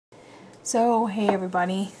So, hey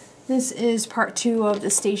everybody, this is part 2 of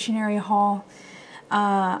the stationery haul.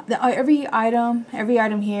 Every item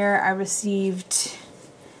here I received,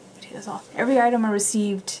 every item I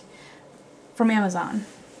received from Amazon.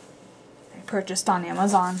 I purchased on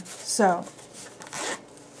Amazon. So,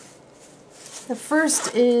 the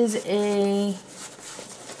first is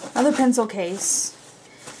another pencil case.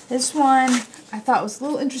 This one I thought was a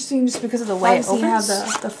little interesting just because of the way it opens. You have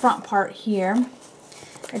the front part here.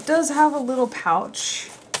 It does have a little pouch,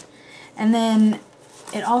 and then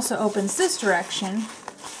it also opens this direction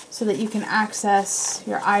so that you can access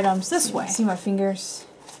your items this way. See my fingers?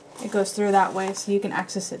 It goes through that way, so you can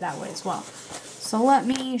access it that way as well. So let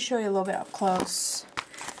me show you a little bit up close.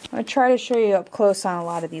 I'm going to try to show you up close on a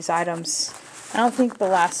lot of these items. I don't think the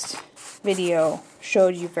last video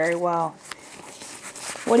showed you very well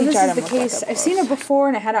what each item looks like. This is the case. I've seen it before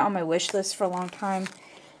and I had it on my wish list for a long time.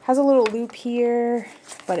 Has a little loop here,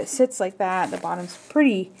 but it sits like that. The bottom's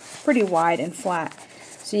pretty wide and flat.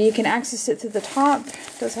 So you can access it through the top.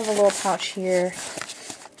 It does have a little pouch here.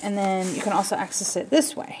 And then you can also access it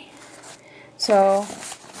this way. So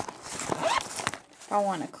if I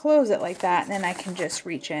want to close it like that, then I can just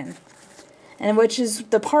reach in. And which is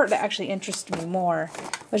the part that actually interested me more,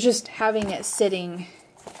 was just having it sitting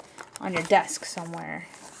on your desk somewhere.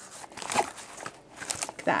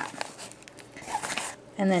 Like that.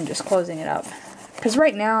 And then just closing it up. Because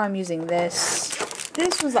right now I'm using this.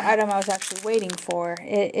 This was the item I was actually waiting for.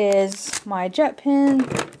 It is my JetPen,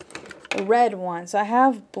 the red one. So I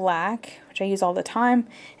have black, which I use all the time,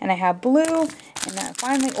 and I have blue, and I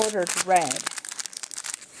finally ordered red.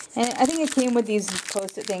 And I think it came with these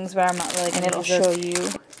post-it things, but I'm not really going to use this. It'll show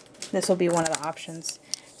you. This will be one of the options.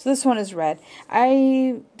 So this one is red.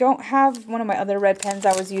 I don't have one of my other red pens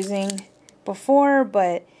I was using before,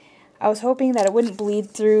 but I was hoping that it wouldn't bleed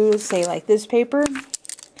through, say, like this paper,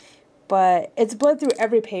 but it's bled through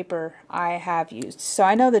every paper I have used. So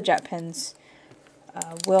I know the JetPens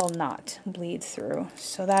will not bleed through.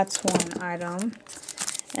 So that's one item.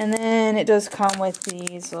 And then it does come with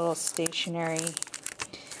these little stationery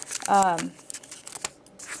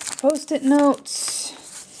post-it notes.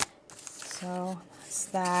 So that's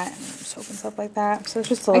that. And it just opens up like that. So it's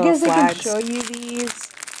just a little flags. I guess I can show you these.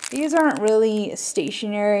 These aren't really a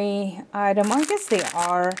stationery item. I guess they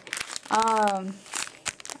are. I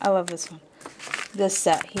love this one. This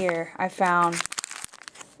set here I found.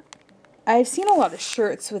 I've seen a lot of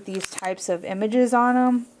shirts with these types of images on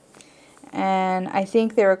them. And I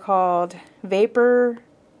think they were called Vapor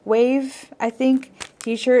Wave, I think,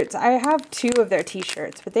 t-shirts. I have 2 of their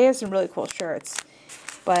t-shirts, but they have some really cool shirts.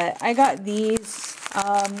 But I got these.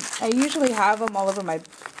 I usually have them all over my...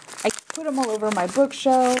 I put them all over my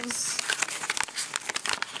bookshelves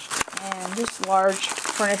and just large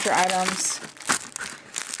furniture items.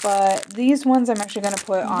 But these ones I'm actually going to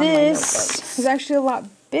put on my notebook. This is actually a lot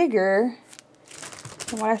bigger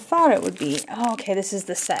than what I thought it would be. Oh, okay, this is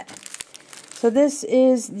the set. So this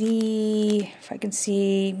is the, if I can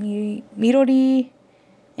see, Midori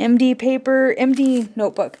MD paper, MD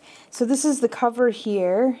notebook. So this is the cover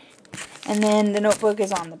here, and then the notebook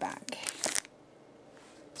is on the back.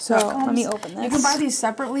 So let me open this. You can buy these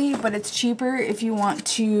separately, but it's cheaper if you want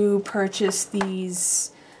to purchase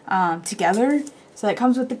these together. So it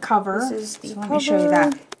comes with the cover. This is the cover. Let me show you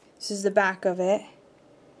that. This is the back of it.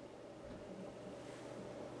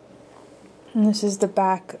 And this is the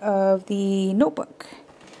back of the notebook.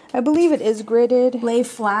 I believe it is gridded. Lay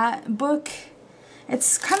flat book.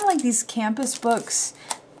 It's kind of like these campus books.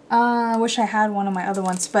 I wish I had one of my other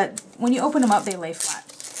ones, but when you open them up, they lay flat.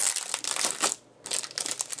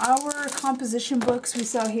 Our composition books we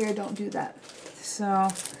sell here don't do that. So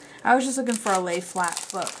I was just looking for a lay flat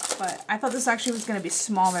book, but I thought this actually was going to be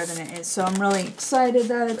smaller than it is. So I'm really excited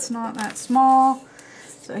that it's not that small.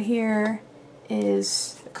 So here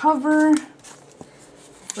is the cover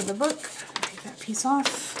for the book. Take that piece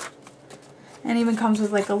off. And it even comes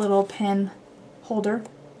with like a little pen holder.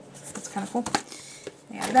 That's kind of cool.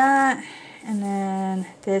 We have that. And then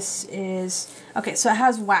this is, okay, so it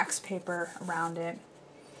has wax paper around it.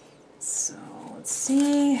 So let's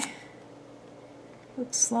see.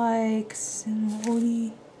 Looks like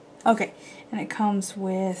okay, and it comes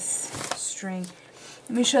with string.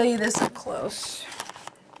 Let me show you this up close.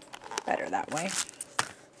 Better that way.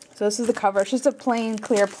 So this is the cover. It's just a plain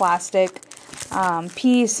clear plastic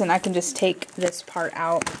piece, and I can just take this part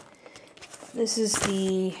out. This is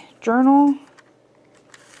the journal.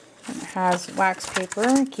 And it has wax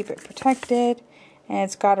paper, keep it protected. And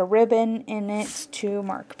it's got a ribbon in it to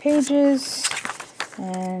mark pages.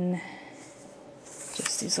 And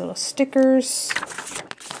just these little stickers.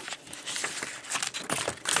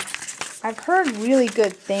 I've heard really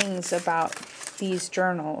good things about these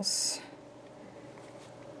journals.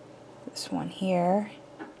 This one here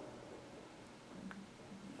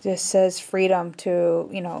just says freedom to,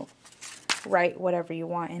 you know, write whatever you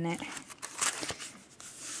want in it.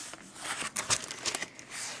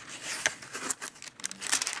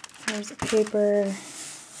 There's a paper.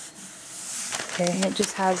 Okay, it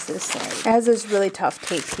just has this, like, it has this really tough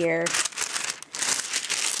tape here.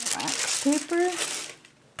 Wax paper.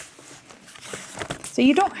 So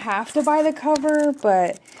you don't have to buy the cover,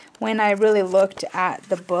 but when I really looked at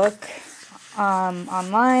the book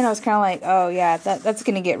online, I was kind of like, oh yeah, that's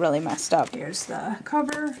going to get really messed up. Here's the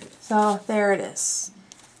cover. So there it is.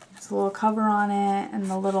 There's a little cover on it and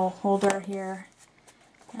the little holder here.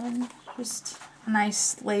 And just a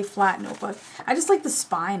nice lay flat notebook. I just like the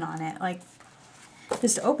spine on it. Like,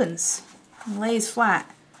 just opens and lays flat.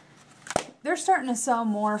 They're starting to sell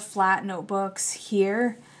more flat notebooks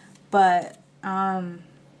here, but not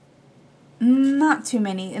too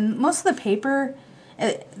many. And most of the paper,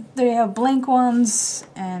 they have blank ones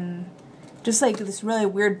and just like this really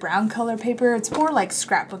weird brown color paper. It's more like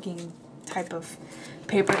scrapbooking type of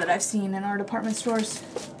paper that I've seen in our department stores.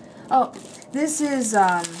 Oh, this is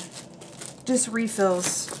just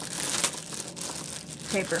refills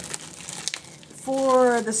paper.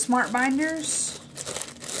 For the smart binders,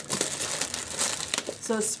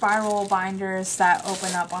 so spiral binders that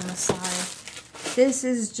open up on the side. This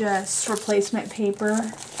is just replacement paper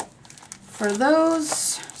for those.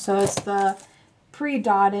 So it's the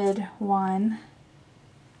pre-dotted one.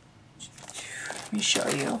 Let me show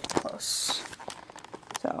you close.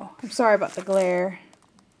 So I'm sorry about the glare,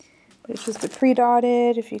 but it's just the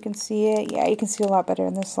pre-dotted, if you can see it. Yeah, you can see a lot better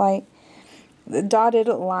in this light. The dotted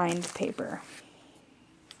lined paper.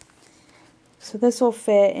 So this will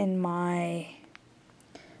fit in my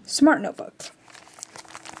smart notebook.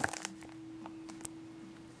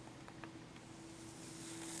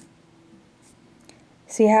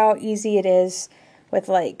 See how easy it is with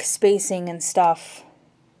like spacing and stuff.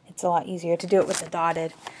 It's a lot easier to do it with the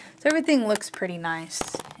dotted. So everything looks pretty nice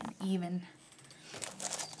and even.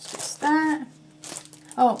 Just that.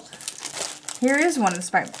 Oh, here is one of the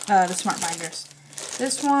smart binders.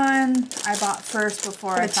 This one I bought first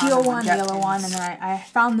before I found the teal one, yellow one, and then I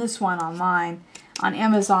found this one online on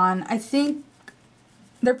Amazon. I think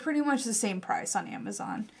they're pretty much the same price on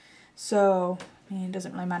Amazon. So, I mean, it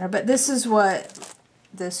doesn't really matter. But this is what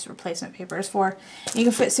this replacement paper is for. You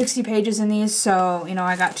can fit 60 pages in these, so, you know,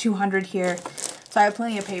 I got 200 here. So I have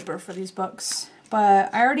plenty of paper for these books.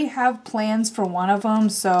 But I already have plans for one of them,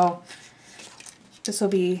 so this will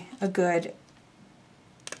be a good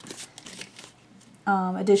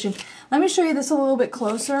addition. Let me show you this a little bit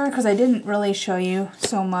closer because I didn't really show you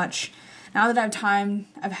so much. Now that I've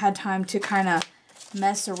had time to kind of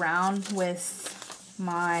mess around with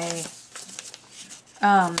my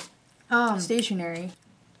stationery.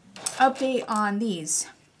 Update on these.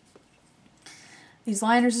 These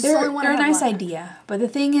liners is they're a nice idea, but the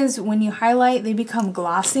thing is, when you highlight, they become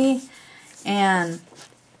glossy, and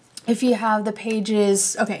if you have the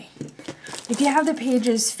pages, okay, if you have the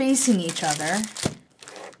pages facing each other,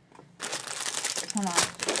 hold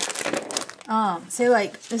on. Say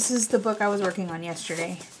like, this is the book I was working on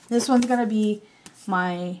yesterday. This one's gonna be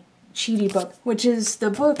my cheaty book, which is the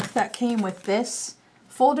book that came with this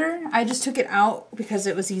folder. I just took it out because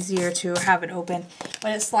it was easier to have it open,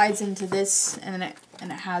 but it slides into this, and then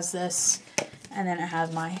it has this, and then it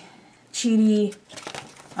has my cheaty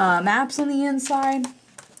maps on the inside.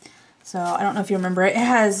 So I don't know if you remember it. It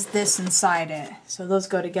has this inside it, so those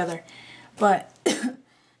go together. But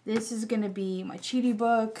this is gonna be my cheaty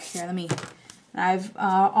book. Here, I've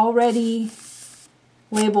already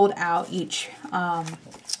labeled out each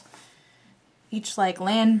like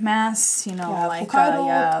land mass, you know, yeah, like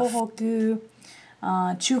Hokkaido, Tohoku,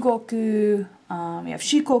 Chugoku, we have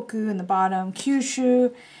Shikoku in the bottom,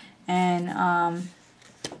 Kyushu, and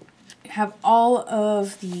have all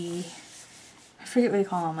of the, I forget what you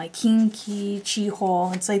call them, like Kinki,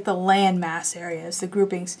 Chiho. It's like the land mass areas, the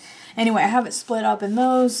groupings. Anyway, I have it split up in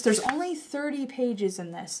those. There's only 30 pages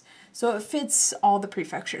in this, so it fits all the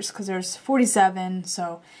prefectures because there's 47,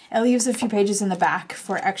 so it leaves a few pages in the back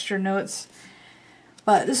for extra notes.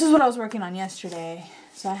 But this is what I was working on yesterday.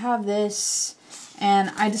 So I have this, and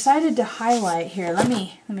I decided to highlight here. Let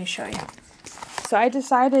me show you. So I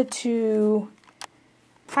decided to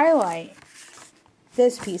highlight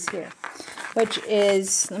this piece here, which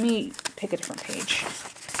is, let me pick a different page.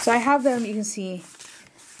 So I have them, you can see,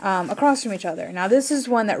 across from each other. Now this is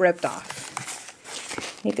one that ripped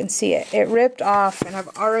off. You can see it. It ripped off, and I've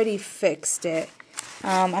already fixed it.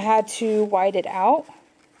 I had to white it out.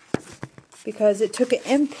 because it took an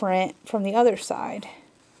imprint from the other side.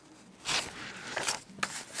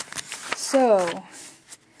 So,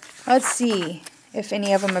 let's see if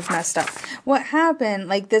any of them have messed up. What happened,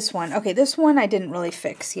 like this one. Okay, this one I didn't really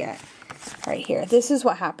fix yet. Right here. This is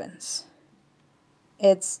what happens.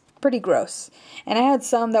 It's pretty gross. And I had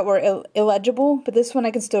some that were illegible, but this one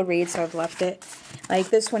I can still read, so I've left it. Like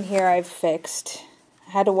this one here I've fixed.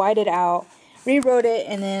 I had to white it out, rewrote it,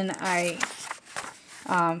 and then I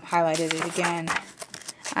highlighted it again.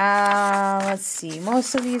 Let's see.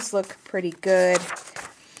 Most of these look pretty good.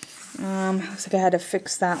 Looks like I had to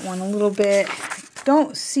fix that one a little bit.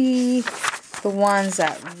 Don't see the ones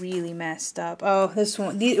that really messed up. Oh, this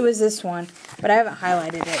one. It was this one, but I haven't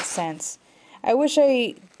highlighted it since. I wish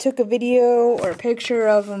I took a video or a picture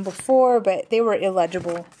of them before, but they were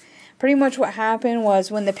illegible. Pretty much what happened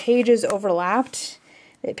was when the pages overlapped,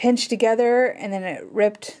 it pinched together and then it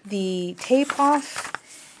ripped the tape off,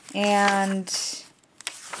 and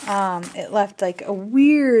it left like a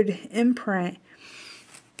weird imprint.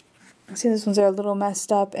 See, this one's are a little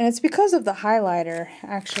messed up, and it's because of the highlighter,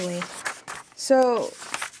 actually. So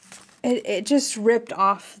it just ripped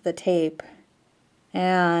off the tape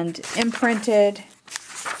and imprinted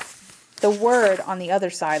the word on the other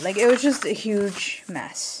side. Like, it was just a huge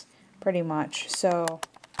mess, pretty much. So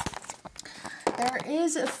there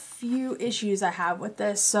is a few issues I have with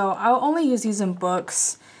this. So I'll only use these in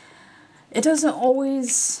books. It doesn't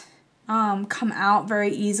always come out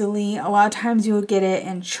very easily. A lot of times you'll get it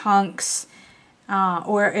in chunks,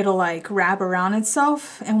 or it'll like wrap around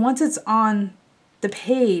itself, and once it's on the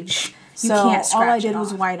page, you can't scratch it off. All I did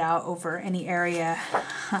was white out over any area.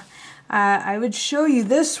 I would show you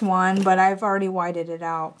this one, but I've already whited it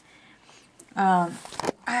out.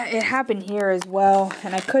 It happened here as well,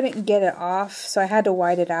 and I couldn't get it off, so I had to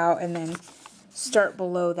white it out and then start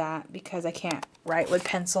below that because I can't write with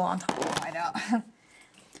pencil on top of whiteout.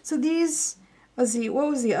 So these, let's see, what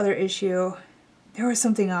was the other issue? There was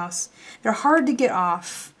something else. They're hard to get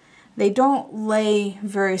off. They don't lay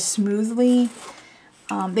very smoothly.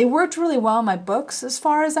 They worked really well in my books as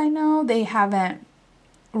far as I know. They haven't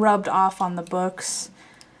rubbed off on the books.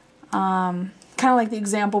 Kind of like the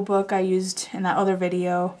example book I used in that other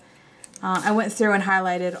video. I went through and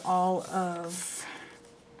highlighted all of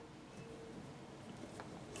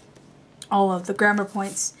the grammar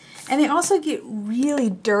points. And they also get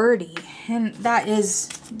really dirty, and that is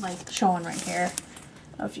like showing right here.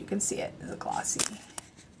 I don't know if you can see it, it's glossy.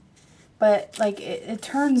 But like it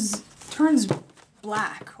turns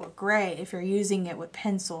black or gray if you're using it with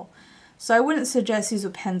pencil. So I wouldn't suggest these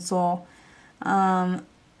with pencil.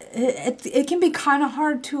 It can be kind of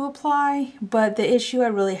hard to apply, but the issue I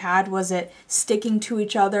really had was it sticking to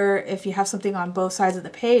each other. If you have something on both sides of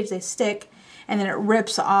the page, they stick, and then it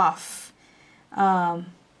rips off.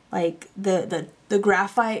 Like the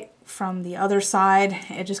graphite from the other side,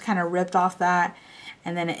 it just kind of ripped off that,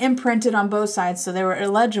 and then it imprinted on both sides, so they were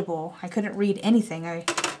illegible. I couldn't read anything. I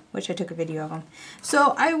wish I took a video of them.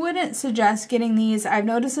 So I wouldn't suggest getting these. I've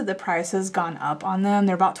noticed that the price has gone up on them.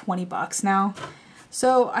 They're about 20 bucks now.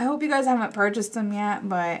 So I hope you guys haven't purchased them yet,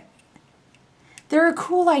 but they're a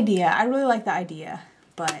cool idea. I really like the idea,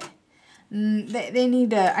 but they need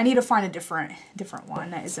to. I need to find a different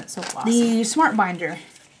one that isn't so glossy. The Smart Binder.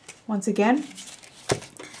 Once again,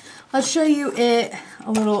 let's show you it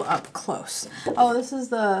a little up close. Oh, this is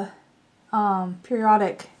the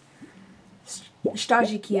periodic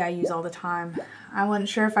Stationery I use all the time. I wasn't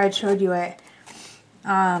sure if I'd showed you it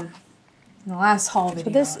in the last haul video.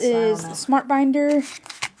 So this is the Smart Binder.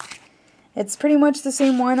 It's pretty much the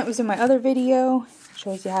same one that was in my other video. It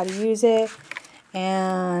shows you how to use it.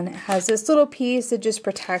 And it has this little piece that just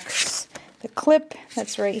protects the clip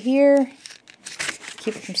that's right here.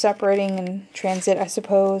 Keep it from separating in transit, I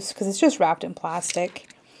suppose, because it's just wrapped in plastic.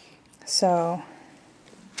 So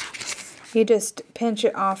you just pinch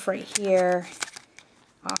it off right here,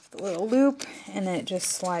 off the little loop, and then it just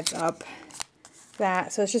slides up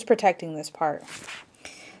that. So it's just protecting this part.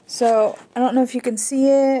 So I don't know if you can see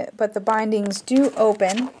it, but the bindings do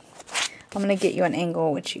open. I'm going to get you an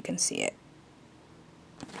angle which you can see it.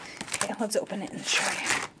 Okay, let's open it and show you.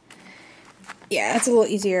 Yeah, it's a little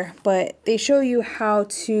easier, but they show you how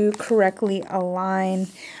to correctly align.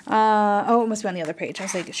 Oh, it must be on the other page. I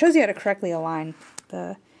was like, it shows you how to correctly align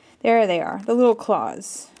the. There they are, the little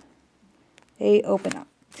claws. They open up.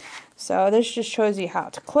 So this just shows you how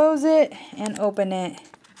to close it and open it.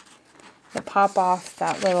 To pop off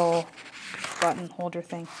that little button holder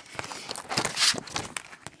thing.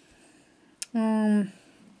 So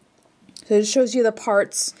it shows you the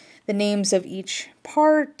parts, the names of each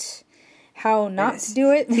part. How not to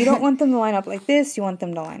do it. If you don't want them to line up like this, you want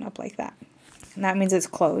them to line up like that. and that means it's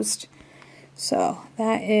closed. So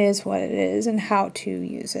that is what it is and how to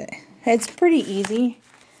use it. It's pretty easy.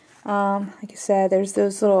 Like I said, there's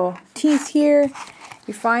those little teeth here.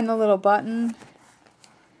 You find the little button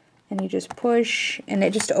and you just push and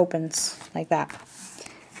it just opens like that.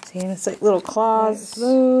 See, and it's like little claws,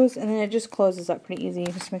 those, and then it just closes up pretty easy.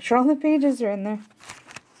 Just make sure all the pages are in there.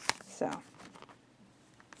 So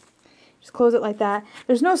just close it like that.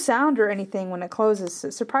 There's no sound or anything when it closes.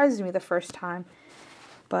 It surprises me the first time.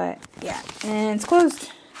 But yeah, and it's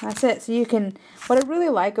closed. That's it. So you can, what I really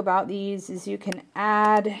like about these is you can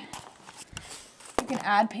add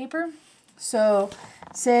paper. So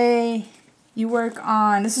say you work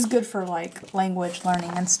on, this is good for like language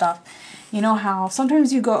learning and stuff. You know how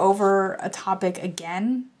sometimes you go over a topic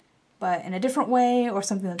again, but in a different way or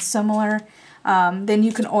something that's similar. Then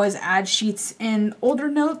you can always add sheets in older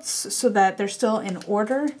notes so that they're still in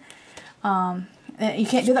order. You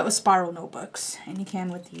can't do that with spiral notebooks, and you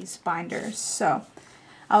can with these binders. So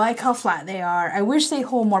I like how flat they are. I wish they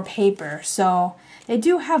hold more paper. So they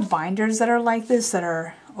do have binders that are like this, that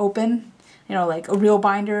are open. You know, like a real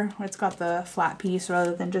binder where it's got the flat piece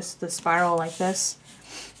rather than just the spiral like this.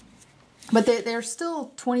 But they're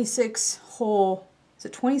still 26 hole, is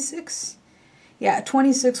it 26? Yeah,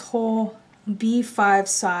 26 hole B5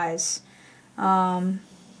 size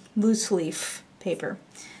loose leaf paper.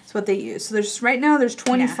 That's what they use. So there's right now there's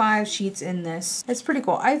 25 sheets in this. It's pretty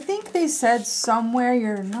cool. I think they said somewhere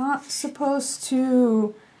you're not supposed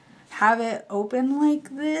to have it open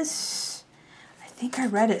like this. I think I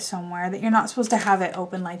read it somewhere that you're not supposed to have it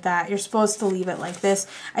open like that. You're supposed to leave it like this.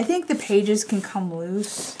 I think the pages can come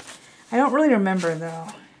loose. I don't really remember though.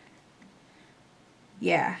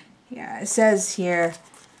 Yeah, it says here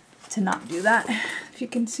to not do that, if you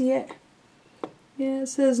can see it. Yeah, it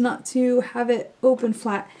says not to have it open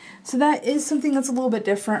flat. So that is something that's a little bit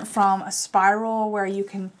different from a spiral where you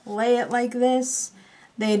can lay it like this.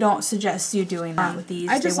 They don't suggest you doing that with these.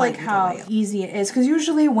 I just like how easy it is, because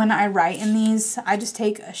usually when I write in these, I just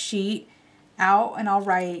take a sheet out and I'll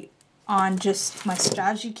write on just my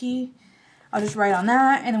strategy. I'll just write on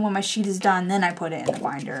that, and then when my sheet is done, then I put it in the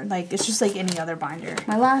binder. Like, it's just like any other binder.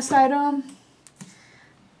 My last item,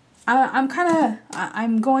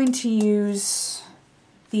 I'm going to use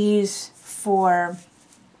these for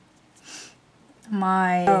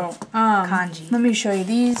my kanji. Let me show you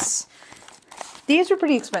these. These were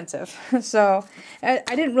pretty expensive, so I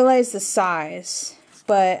didn't realize the size,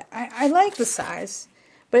 but I like the size,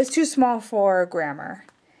 but it's too small for grammar.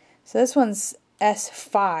 So this one's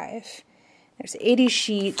S5. There's 80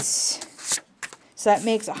 sheets, so that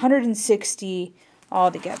makes 160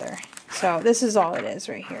 all together. So this is all it is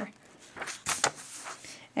right here.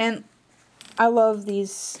 And I love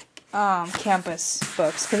these campus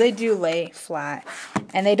books because they do lay flat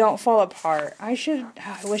and they don't fall apart. I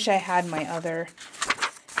wish I had my other.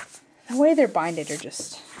 The way they're binded are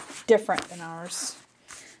just different than ours.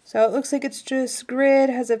 So it looks like it's just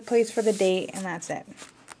grid, has a place for the date, and that's it.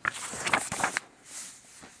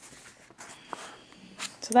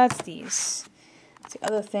 So that's these. That's the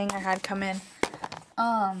other thing I had come in.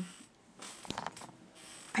 I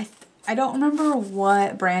don't remember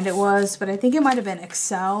what brand it was, but I think it might have been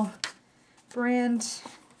Excel brand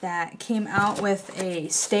that came out with a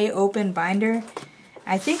stay open binder.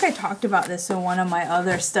 I think I talked about this in one of my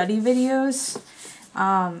other study videos.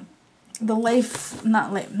 The lay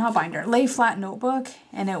flat notebook,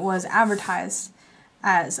 and it was advertised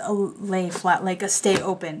as a lay flat, like a stay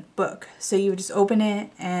open book. So you would just open it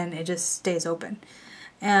and it just stays open.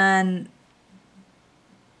 And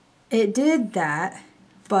it did that,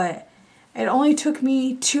 but it only took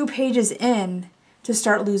me 2 pages in to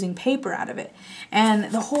start losing paper out of it. And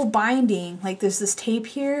the whole binding, like there's this tape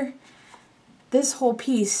here, this whole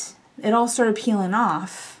piece, it all started peeling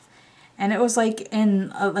off. And it was like in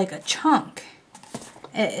like a chunk.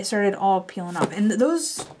 It started all peeling off. And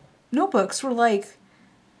those notebooks were like,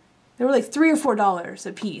 they were like $3 or $4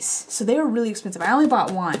 a piece. So they were really expensive. I only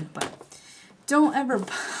bought one, but don't ever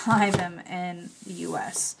buy them in the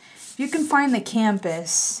US. If you can find the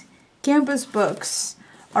campus books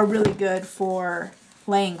are really good for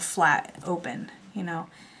laying flat open, you know.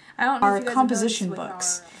 I don't know our composition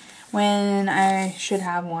books when I should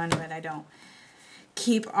have one, but I don't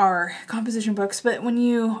keep our composition books. But when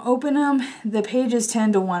you open them, the pages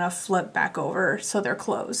tend to want to flip back over, so they're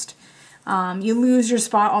closed. You lose your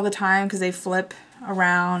spot all the time because they flip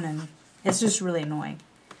around, and it's just really annoying.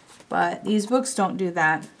 But these books don't do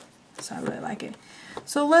that, so I really like it.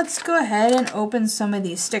 So let's go ahead and open some of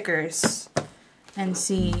these stickers and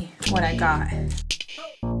see what I got.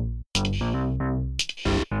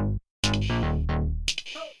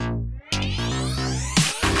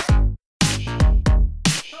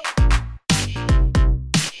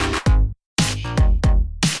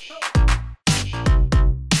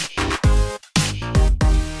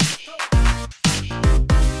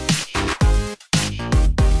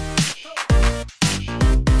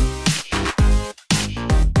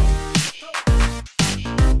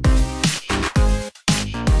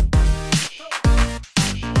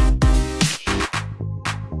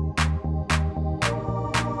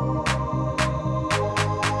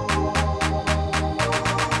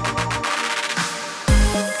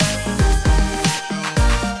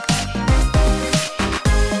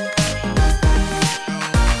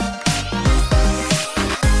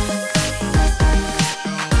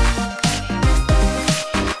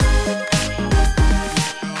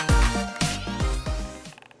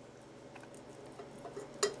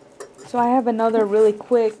 So I have another really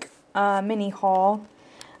quick mini haul.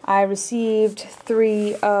 I received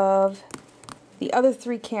 3 of the other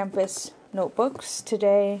 3 campus notebooks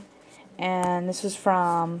today, and this was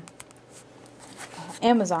from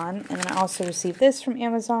Amazon, and then I also received this from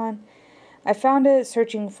Amazon. I found it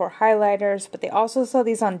searching for highlighters, but they also sell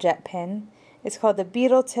these on JetPen. It's called the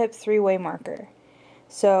Beetle Tip 3-Way Marker.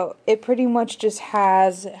 So it pretty much just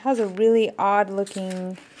has a really odd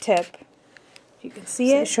looking tip. If you can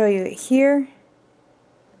see it, I'll show you it here.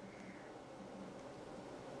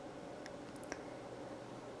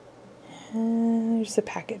 There's the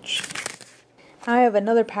package. I have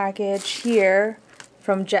another package here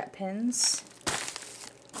from JetPens.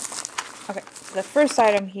 Okay, so the first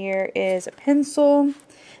item here is a pencil.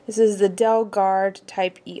 This is the Del Guard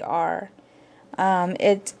Type ER.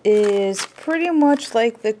 It is pretty much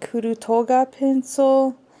like the Kudu Toga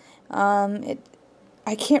pencil.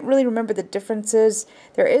 I can't really remember the differences.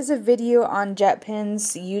 There is a video on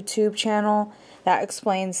JetPens' YouTube channel that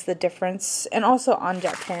explains the difference, and also on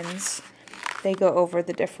JetPens they go over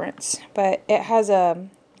the difference. But it has the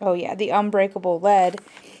unbreakable lead,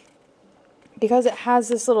 because it has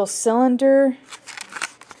this little cylinder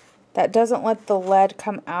that doesn't let the lead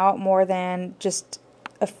come out more than just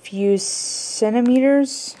a few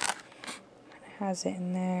centimeters. It has it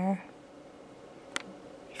in there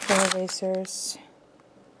for erasers.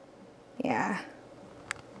 Yeah.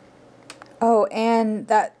 Oh, and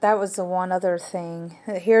that was the one other thing.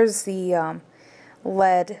 Here's the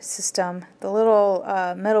lead system. The little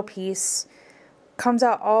metal piece comes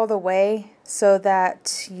out all the way so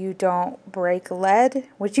that you don't break lead,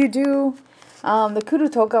 which you do. The Kudu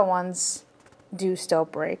Toga ones do still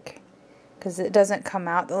break because it doesn't come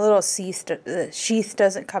out. The little sheath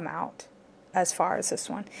doesn't come out as far as this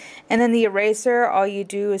one. And then the eraser, all you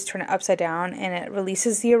do is turn it upside down and it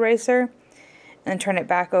releases the eraser, and turn it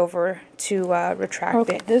back over to retract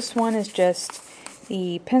it. This one is just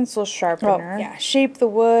the pencil sharpener. Oh, yeah, shape the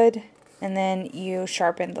wood and then you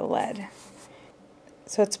sharpen the lead.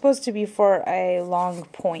 So it's supposed to be for a long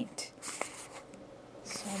point.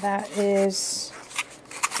 So that is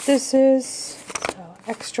what this is. So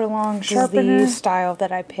extra long sharpener. This is the style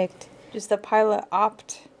that I picked. Just the Pilot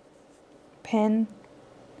Opt pen.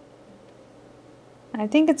 I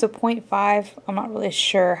think it's a 0.5. I'm not really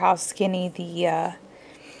sure how skinny the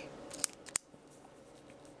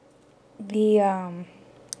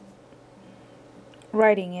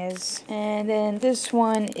writing is. And then this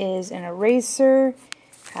one is an eraser.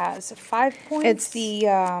 Has 5 points. It's the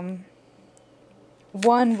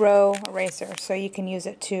 1 row eraser, so you can use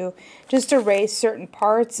it to just erase certain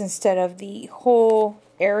parts instead of the whole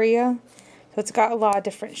area. So it's got a lot of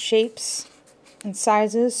different shapes and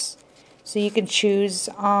sizes, so you can choose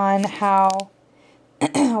on how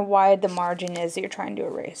wide the margin is that you're trying to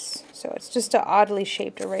erase. So it's just an oddly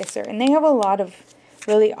shaped eraser, and they have a lot of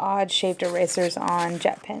really odd shaped erasers on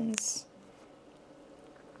JetPens.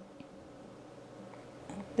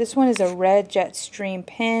 This one is a red Jetstream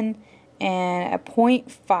pen and a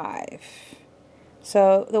 0.5.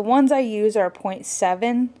 So the ones I use are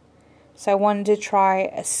 0.7. So I wanted to try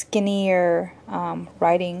a skinnier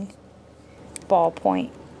writing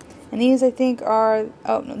ballpoint. And these I think are,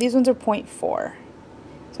 oh no, these ones are 0.4.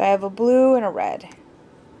 So I have a blue and a red.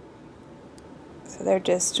 So they're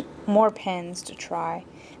just more pens to try.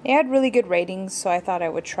 They had really good ratings, so I thought I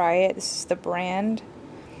would try it. This is the brand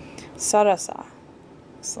Sarasa.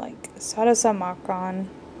 It's like Sarasa Macron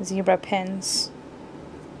zebra pens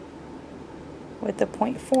with the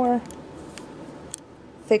 0.4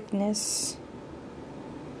 thickness.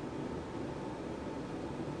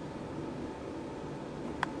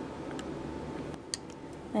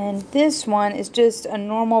 And this one is just a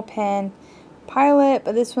normal pen, Pilot,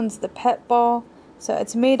 but this one's the pet ball. So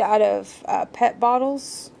it's made out of pet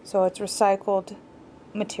bottles, so it's recycled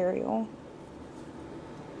material.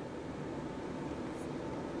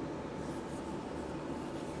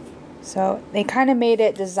 So they kind of made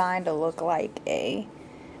it designed to look like a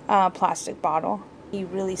plastic bottle.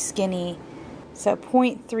 Really skinny. So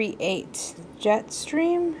 0.38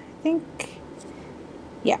 Jetstream, I think.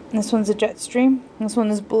 Yeah, this one's a Jetstream. This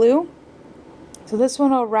one is blue. So this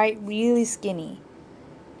one I'll write really skinny.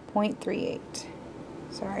 0.38.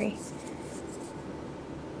 Sorry.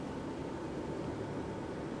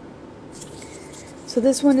 So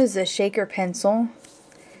this one is a shaker pencil.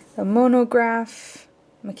 The monograph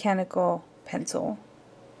mechanical pencil.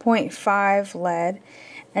 0.5 lead.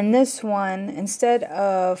 And this one, instead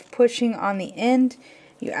of pushing on the end,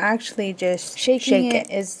 you actually just shake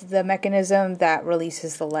it is the mechanism that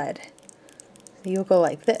releases the lead. So you'll go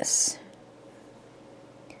like this.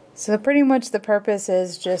 So pretty much the purpose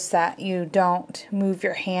is just that you don't move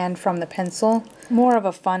your hand from the pencil. More of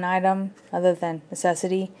a fun item other than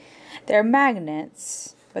necessity. They're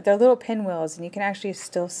magnets, but they're little pinwheels, and you can actually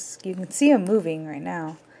you can see them moving right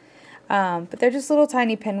now. But they're just little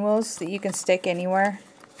tiny pinwheels that you can stick anywhere.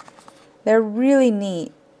 They're really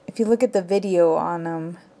neat. If you look at the video on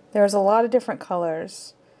them, there's a lot of different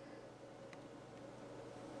colors.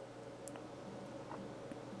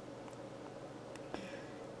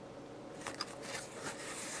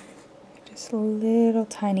 Just little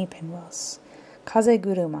tiny pinwheels.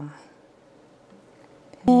 Kazeguruma.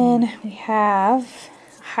 And we have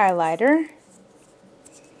highlighter.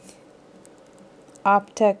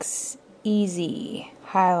 Optex Easy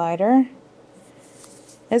highlighter.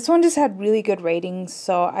 This one just had really good ratings,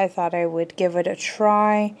 so I thought I would give it a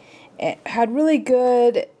try. It had really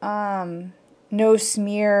good no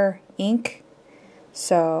smear ink,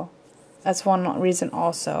 so that's one reason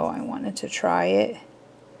also I wanted to try it.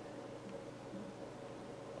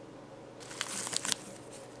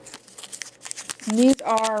 And these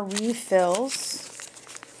are refills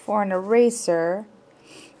for an eraser.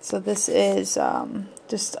 So this is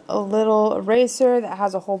just a little eraser that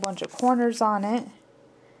has a whole bunch of corners on it.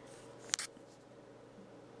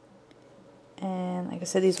 And like I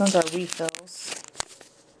said, these ones are refills.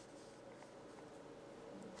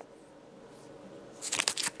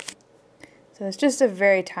 So it's just a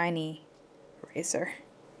very tiny eraser.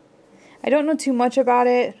 I don't know too much about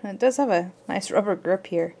it. It does have a nice rubber grip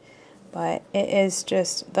here, but it is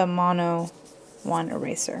just the mono one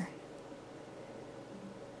eraser.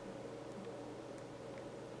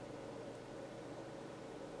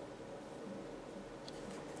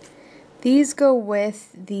 These go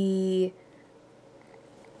with the,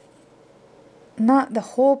 not the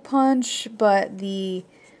hole punch, but the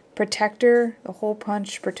protector, the hole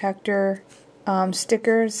punch protector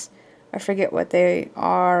stickers. I forget what they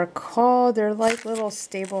are called. They're like little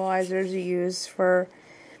stabilizers you use for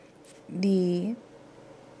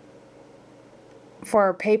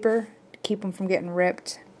paper to keep them from getting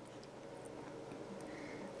ripped.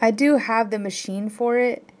 I do have the machine for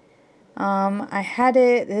it. I had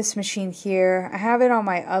this machine here. I have it on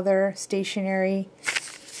my other stationery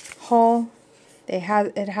haul. It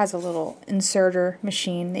has a little inserter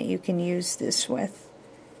machine that you can use this with.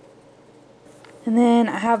 And then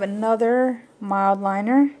I have another mild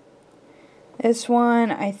liner. This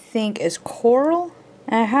one I think is coral.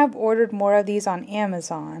 And I have ordered more of these on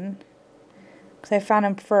Amazon because I found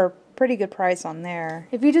them for a pretty good price on there.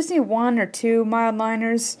 If you just need one or two mild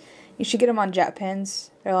liners, you should get them on JetPens.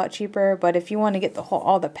 They're a lot cheaper. But if you want to get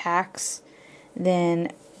all the packs,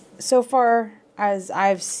 then so far as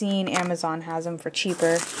I've seen, Amazon has them for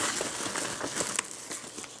cheaper.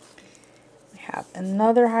 We have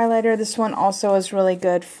another highlighter. This one also is really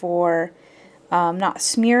good for not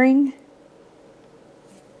smearing.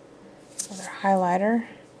 Another highlighter.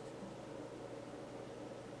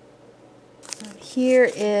 Here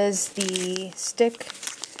is the stick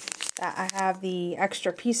that I have the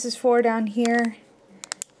extra pieces for down here.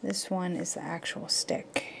 This one is the actual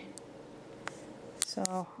stick.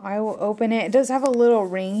 So I will open it. It does have a little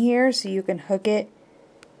ring here, so you can hook it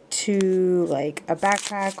to like a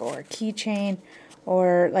backpack or a keychain,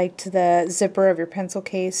 or like to the zipper of your pencil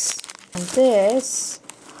case. And this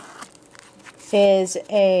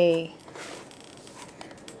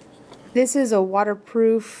is a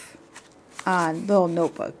waterproof little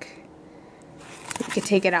notebook. You can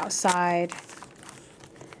take it outside,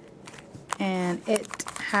 and it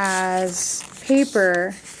has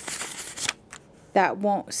paper that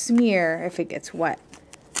won't smear if it gets wet.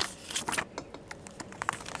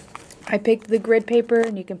 I picked the grid paper,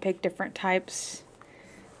 and you can pick different types.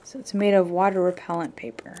 So it's made of water repellent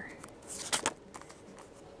paper.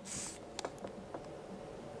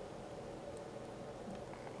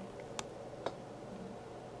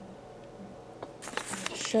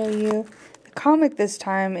 I'll show you. The comic this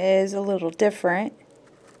time is a little different.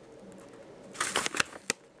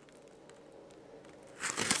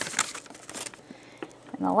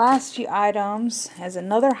 And the last few items has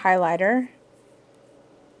another highlighter.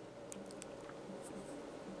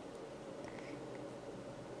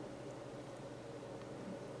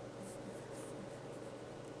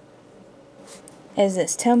 Is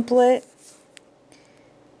this template.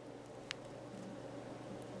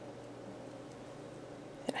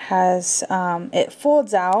 It has, it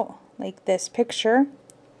folds out like this picture.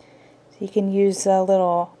 So you can use a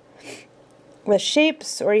little with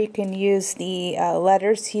shapes, or you can use the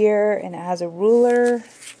letters here, and it has a ruler.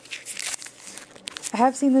 I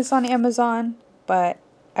have seen this on Amazon, but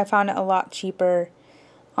I found it a lot cheaper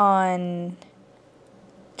on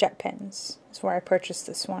JetPens. That's where I purchased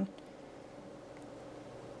this one.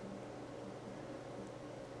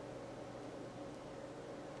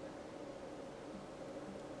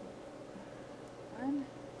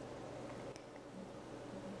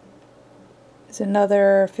 It's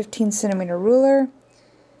another 15cm ruler.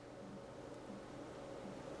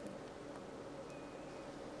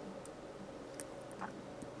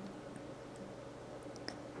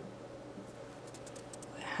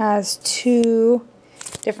 It has two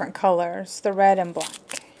different colors, the red and black.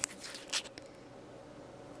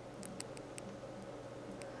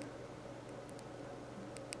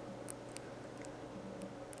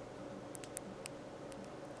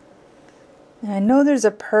 And I know there's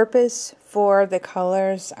a purpose for the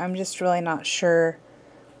colors. I'm just really not sure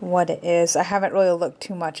what it is. I haven't really looked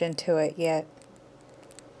too much into it yet.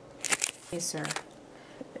 It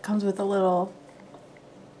comes with a little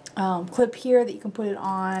clip here that you can put it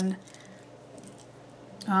on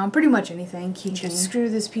pretty much anything. You just screw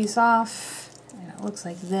this piece off, and it looks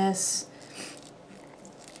like this.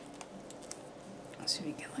 So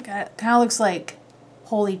you can look at it. Kind of looks like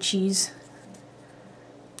holy cheese,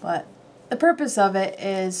 but the purpose of it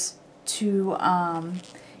is to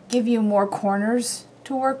give you more corners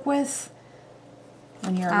to work with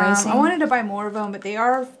when you're erasing. I wanted to buy more of them, but they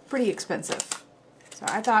are pretty expensive. So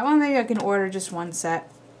I thought, well, maybe I can order just one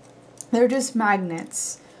set. They're just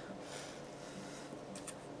magnets.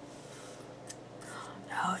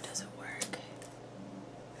 No, it doesn't work.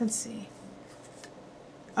 Let's see.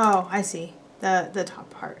 Oh, I see. The top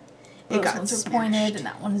part. It got smashed. Pointed and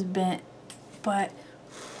that one's bent. But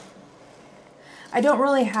I don't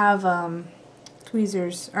really have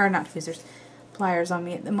tweezers, or not tweezers, pliers on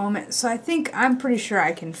me at the moment, so I think I'm pretty sure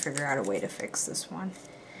I can figure out a way to fix this one.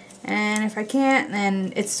 And if I can't,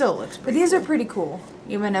 then it still looks pretty. But these are pretty cool,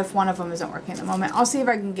 even if one of them isn't working at the moment. I'll see if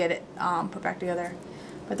I can get it put back together.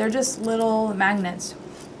 But they're just little magnets.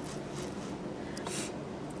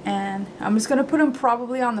 And I'm just going to put them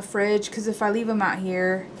probably on the fridge, because if I leave them out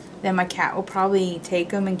here, then my cat will probably take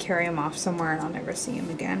them and carry them off somewhere and I'll never see them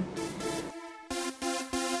again.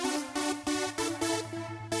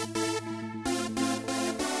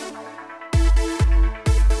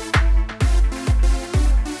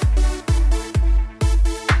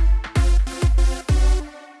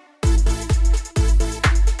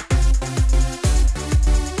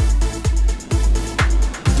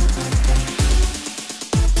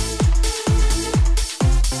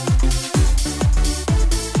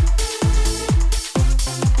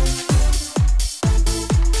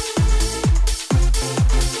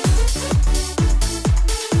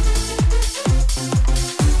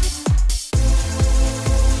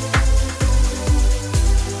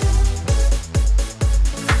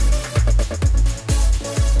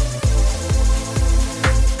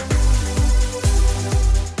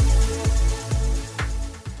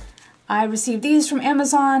 I received these from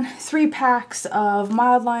Amazon, 3 packs of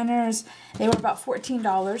mild liners. They were about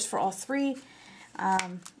 $14 for all 3.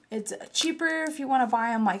 It's cheaper if you want to buy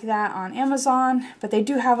them like that on Amazon, but they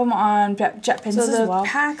do have them on JetPens as well. So the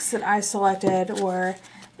packs that I selected were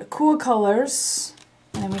the cool colors,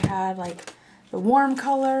 and then we had like the warm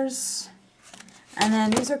colors, and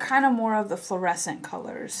then these are kind of more of the fluorescent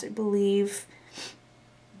colors, I believe.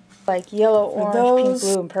 Like yellow, orange, pink,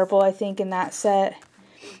 blue, and purple, I think, in that set.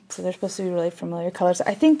 So they're supposed to be really familiar colors.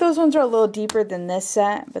 I think those ones are a little deeper than this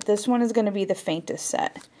set, but this one is going to be the faintest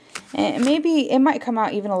set. And maybe it might come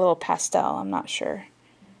out even a little pastel, I'm not sure.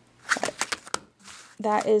 But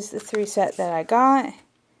that is the 3 set that I got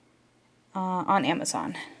on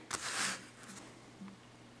Amazon.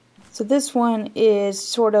 So this one is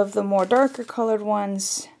sort of the more darker colored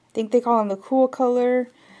ones. I think they call them the cool color.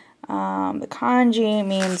 The kanji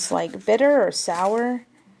means like bitter or sour.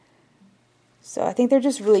 So I think they're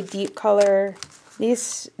just really deep color.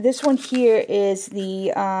 This one here is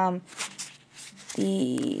the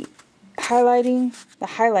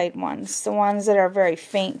highlight ones, the ones that are very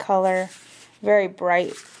faint color, very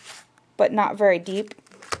bright, but not very deep.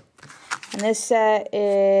 And this set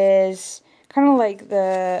is kind of like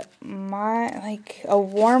like a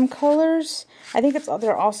warm colors. I think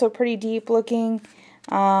they're also pretty deep looking.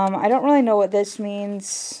 I don't really know what this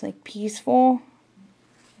means, like peaceful.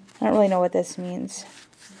 I don't really know what this means.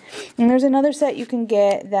 And there's another set you can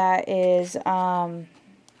get that is,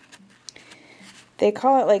 they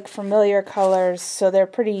call it like familiar colors, so they're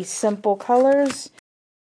pretty simple colors.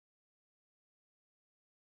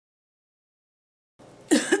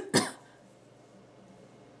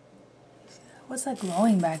 What's that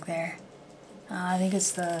glowing back there? I think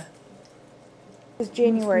it's It's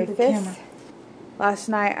January 5th. Last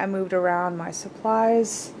night I moved around my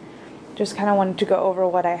supplies just kind of wanted to go over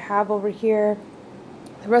what I have over here.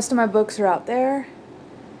 The rest of my books are out there,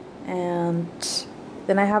 and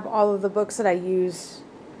then I have all of the books that I use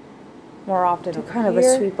more often. Do kind of a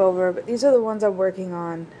sweep over, but these are the ones I'm working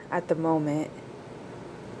on at the moment.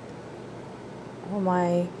 All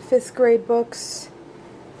my 5th grade books,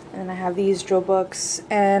 and I have these drill books,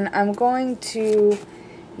 and I'm going to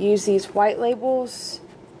use these white labels,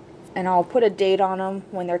 and I'll put a date on them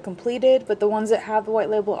when they're completed, but the ones that have the white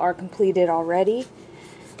label are completed already.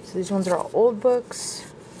 So these ones are all old books.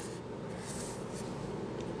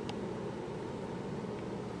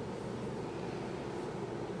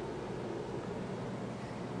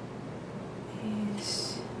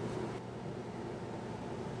 These.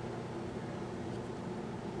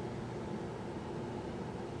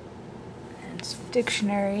 And some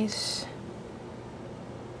dictionaries.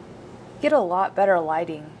 Get a lot better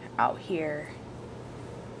lighting out here.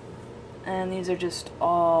 And these are just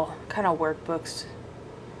all kind of workbooks.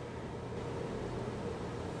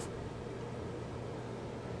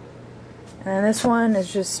 And then this one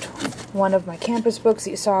is just one of my campus books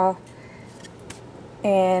that you saw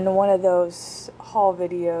in one of those haul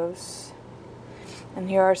videos. And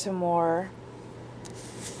here are some more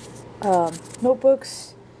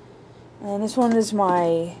notebooks. And this one is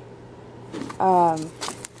my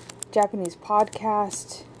Japanese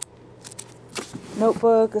podcast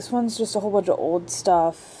notebook. This one's just a whole bunch of old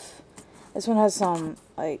stuff. This one has some,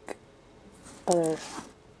 like, other,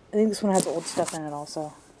 I think this one has old stuff in it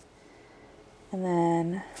also. And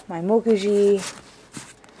then my mokuji,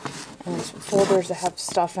 and some folders that have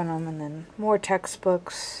stuff in them, and then more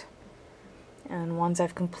textbooks, and ones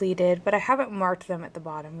I've completed, but I haven't marked them at the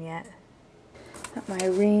bottom yet. Got my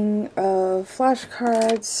ring of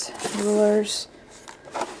flashcards, rulers.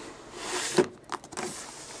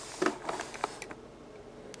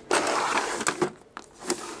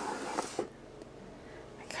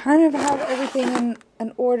 Kind of have everything in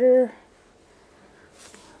an order,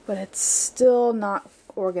 but it's still not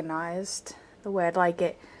organized the way I'd like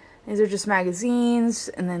it. These are just magazines,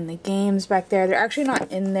 and then the games back there. They're actually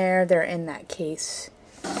not in there, they're in that case.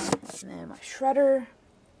 And then my shredder.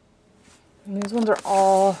 And these ones are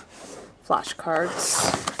all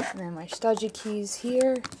flashcards. And then my Staji keys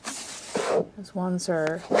here. Those ones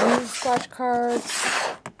are used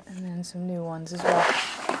flashcards, and then some new ones as well.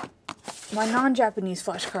 My non-Japanese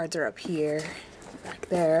flashcards are up here, back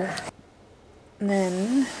there. And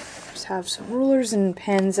then just have some rulers and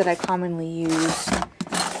pens that I commonly use.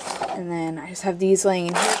 And then I just have these laying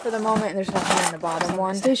in here for the moment, and there's nothing in the bottom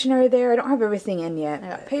one. Stationery there. I don't have everything in yet.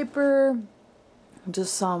 I got paper,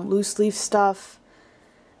 just some loose leaf stuff,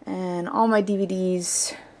 and all my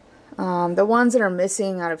DVDs. The ones that are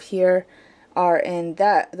missing out of here are in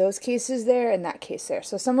those cases there and that case there.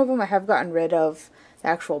 So some of them I have gotten rid of the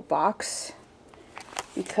actual box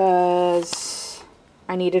because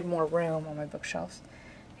I needed more room on my bookshelves.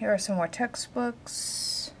 Here are some more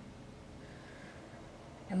textbooks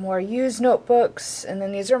and more used notebooks, and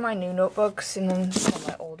then these are my new notebooks, and then some of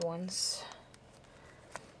my old ones,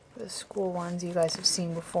 the school ones you guys have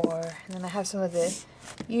seen before. And then I have some of the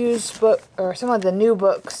used book, or some of the new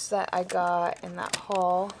books that I got in that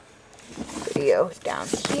haul video down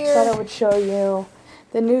here. I thought I would show you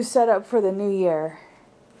the new setup for the new year.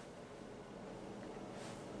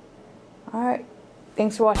 Alright,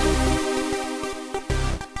 thanks for watching.